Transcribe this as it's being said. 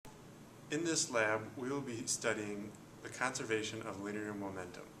In this lab, we will be studying the conservation of linear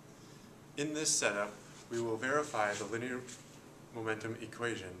momentum. In this setup, we will verify the linear momentum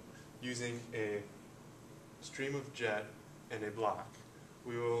equation using a stream of jet and a block.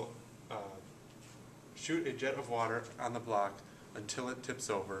 We will shoot a jet of water on the block until it tips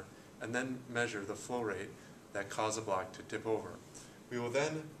over, and then measure the flow rate that caused the block to tip over. We will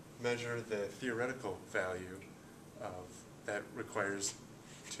then measure the theoretical value that requires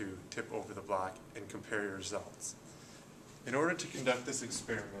to tip over the block and compare your results. In order to conduct this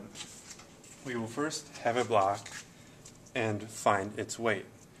experiment, we will first have a block and find its weight.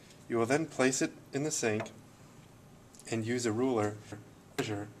 You will then place it in the sink and use a ruler to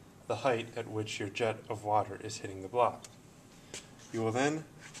measure the height at which your jet of water is hitting the block. You will then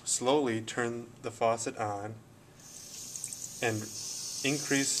slowly turn the faucet on and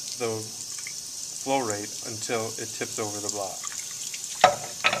increase the flow rate until it tips over the block.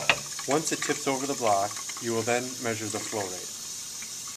 Once it tips over the block, you will then measure the flow rate.